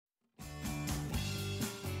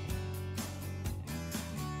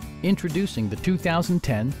Introducing the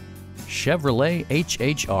 2010 Chevrolet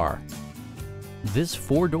HHR. This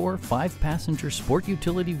four-door, five-passenger sport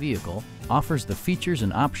utility vehicle offers the features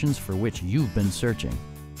and options for which you've been searching.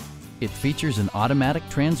 It features an automatic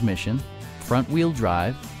transmission, front-wheel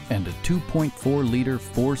drive, and a 2.4-liter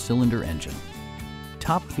four-cylinder engine.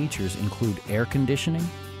 Top features include air conditioning,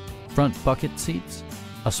 front bucket seats,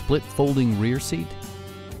 a split folding rear seat,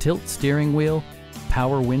 tilt steering wheel,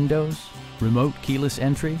 power windows, remote keyless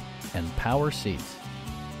entry, and power seats.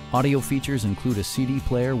 Audio features include a CD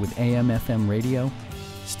player with AM/FM radio,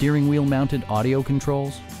 steering wheel mounted audio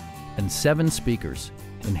controls, and 7 speakers,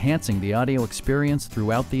 enhancing the audio experience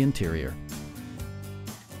throughout the interior.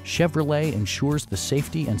 Chevrolet ensures the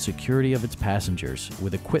safety and security of its passengers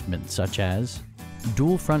with equipment such as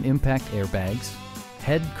dual front impact airbags,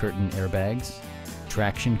 head curtain airbags,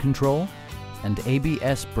 traction control, and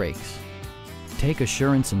ABS brakes. Take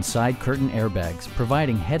assurance in side curtain airbags,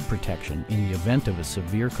 providing head protection in the event of a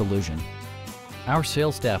severe collision. Our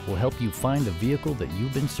sales staff will help you find the vehicle that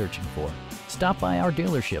you've been searching for. Stop by our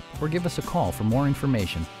dealership or give us a call for more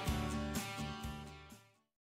information.